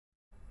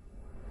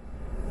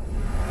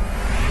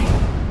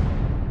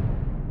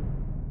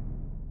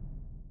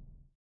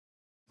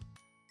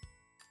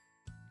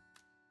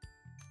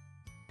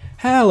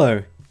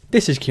Hello,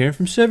 this is Kieran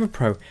from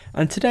Server.pro,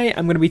 and today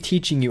I'm going to be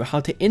teaching you how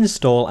to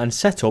install and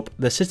set up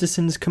the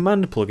Citizens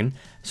command plugin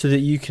so that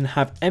you can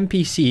have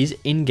NPCs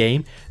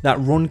in-game that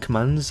run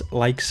commands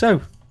like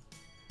so.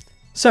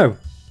 So,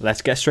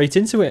 let's get straight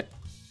into it.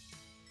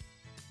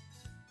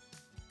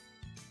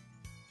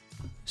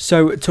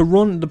 So, to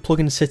run the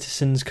plugin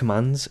Citizens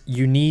commands,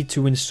 you need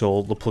to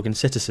install the plugin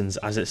Citizens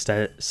as it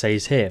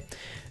says here.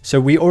 So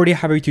we already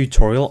have a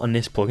tutorial on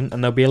this plugin,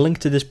 and there'll be a link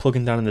to this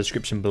plugin down in the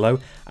description below,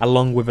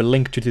 along with a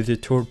link to the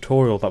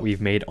tutorial that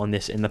we've made on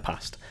this in the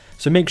past.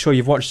 So make sure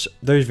you've watched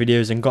those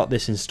videos and got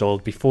this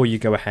installed before you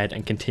go ahead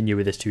and continue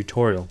with this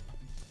tutorial.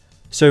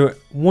 So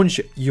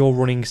once you're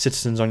running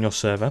Citizens on your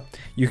server,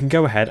 you can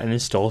go ahead and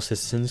install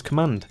Citizens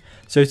command.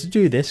 So to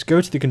do this, go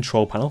to the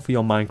control panel for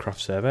your Minecraft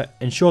server,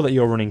 ensure that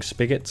you're running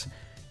Spigot,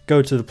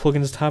 go to the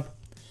plugins tab,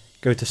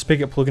 go to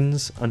Spigot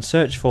plugins and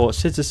search for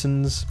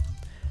Citizens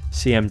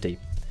CMD.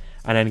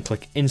 And then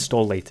click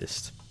install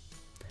latest.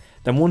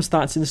 Then once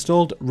that's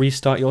installed,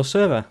 restart your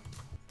server.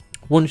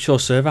 Once your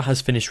server has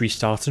finished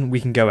restarting,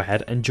 we can go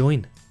ahead and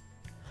join.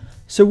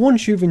 So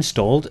once you've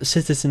installed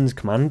Citizens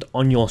command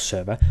on your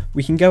server,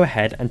 we can go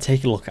ahead and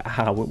take a look at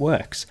how it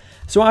works.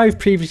 So I've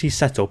previously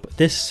set up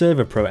this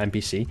Server.pro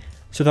NPC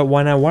so that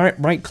when I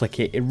right click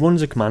it, it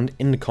runs a command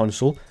in the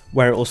console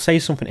where it will say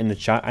something in the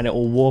chat and it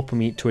will warp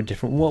me to a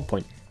different warp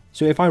point.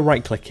 So if I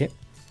right click it,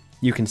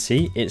 you can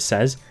see it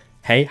says,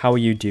 "Hey, how are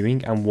you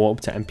doing?" and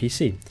warp to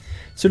NPC.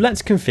 So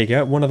let's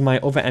configure one of my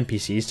other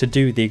NPCs to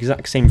do the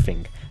exact same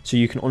thing so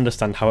you can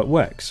understand how it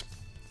works.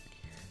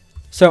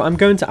 So I'm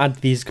going to add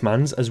these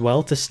commands as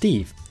well to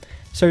Steve.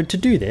 So to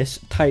do this,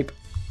 type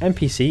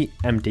NPC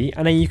MD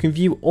and then you can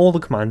view all the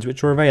commands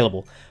which are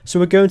available. So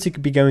we're going to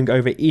be going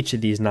over each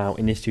of these now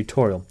in this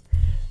tutorial.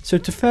 So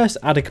to first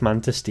add a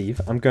command to Steve,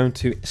 I'm going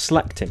to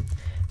select him.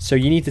 So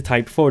you need to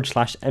type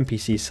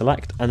 /NPC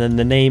select and then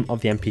the name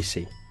of the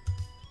NPC.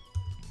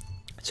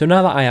 So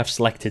now that I have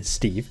selected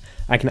Steve,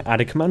 I can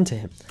add a command to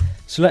him.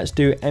 So let's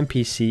do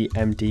NPC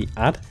MD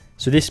add.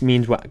 So this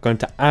means we're going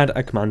to add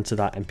a command to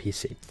that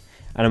NPC.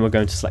 And then we're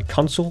going to select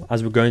console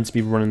as we're going to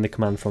be running the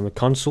command from the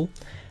console.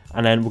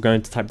 And then we're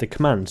going to type the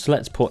command. So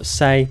let's put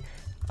say,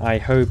 "I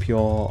hope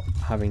you're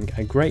having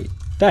a great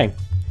day."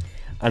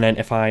 And then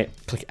if I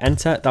click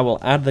enter, that will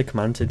add the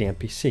command to the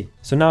NPC.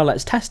 So now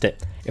let's test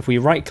it. If we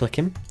right click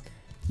him,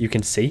 you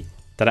can see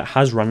that it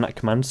has run that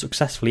command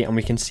successfully and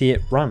we can see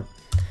it run.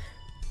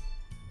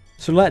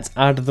 So let's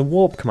add the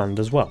warp command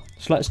as well.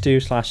 So let's do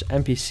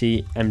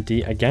 /NPC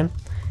MD again,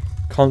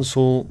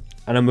 console,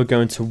 and then we're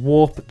going to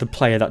warp the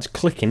player that's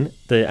clicking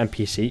the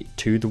NPC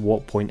to the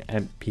warp point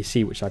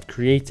NPC which I've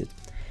created.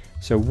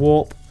 So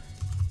warp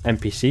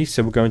NPC,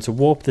 so we're going to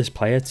warp this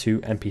player to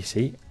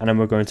NPC, and then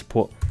we're going to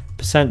put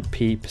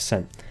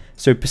 %p%.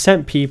 So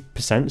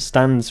 %p%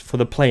 stands for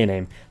the player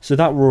name, so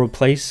that will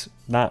replace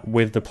that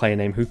with the player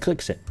name who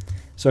clicks it.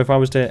 So if I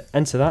was to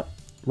enter that,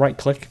 right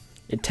click,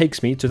 it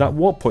takes me to that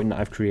warp point that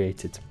I've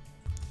created.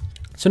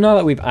 So now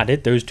that we've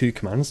added those two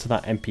commands to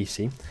that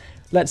NPC,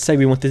 let's say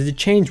we wanted to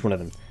change one of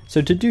them.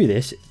 So to do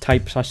this,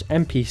 type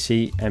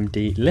 /NPC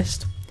MD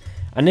list,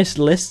 and this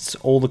lists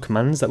all the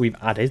commands that we've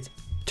added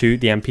to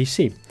the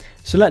NPC.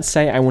 So let's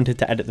say I wanted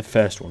to edit the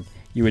first one.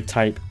 You would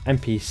type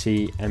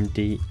NPC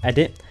MD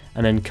edit,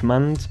 and then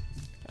command,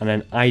 and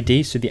then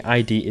ID, so the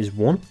ID is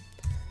 1.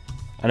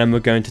 And then we're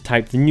going to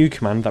type the new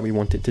command that we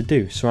want it to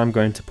do. So I'm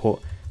going to put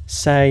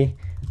say,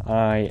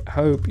 "I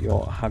hope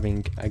you're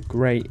having a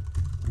great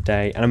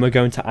day," and then we're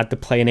going to add the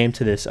player name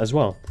to this as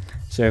well.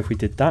 So if we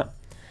did that,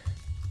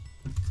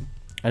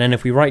 and then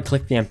if we right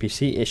click the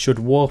NPC, it should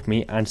warp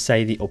me and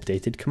say the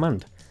updated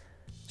command.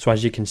 So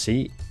as you can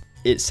see,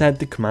 it said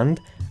the command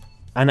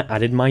and it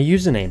added my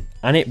username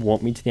and it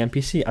warped me to the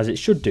NPC as it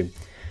should do.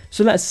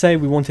 So let's say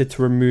we wanted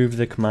to remove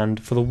the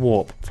command for the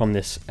warp from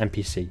this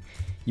NPC.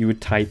 You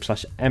would type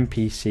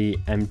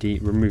 /NPC MD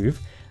remove,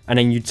 and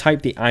then you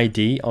type the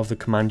ID of the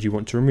command you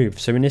want to remove.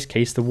 So in this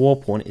case, the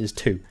warp one is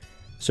 2.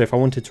 So if I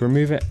wanted to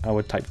remove it, I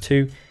would type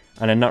 2,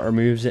 and then that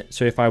removes it.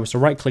 So if I was to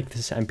right click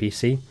this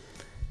NPC,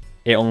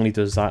 it only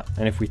does that.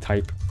 And if we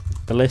type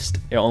the list,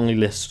 it only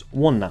lists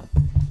 1 now.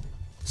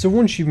 So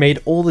once you've made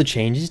all the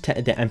changes to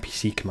the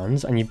NPC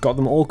commands and you've got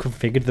them all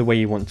configured the way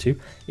you want to,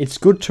 it's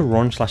good to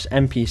run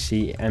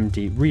 /NPC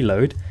MD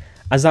reload,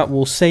 as that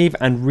will save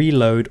and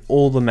reload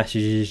all the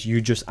messages you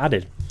just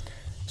added.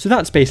 So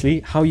that's basically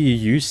how you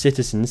use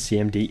Citizens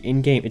CMD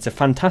in-game. It's a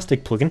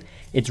fantastic plugin,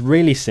 it's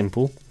really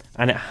simple,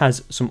 and it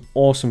has some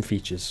awesome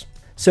features.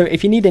 So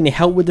if you need any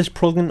help with this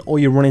plugin or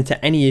you run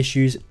into any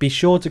issues, be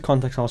sure to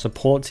contact our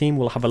support team.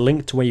 We'll have a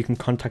link to where you can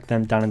contact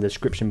them down in the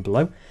description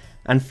below.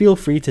 And feel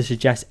free to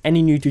suggest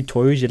any new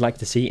tutorials you'd like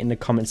to see in the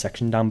comment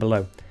section down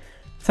below.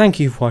 Thank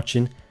you for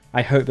watching.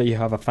 I hope that you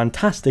have a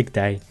fantastic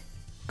day.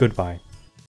 Goodbye.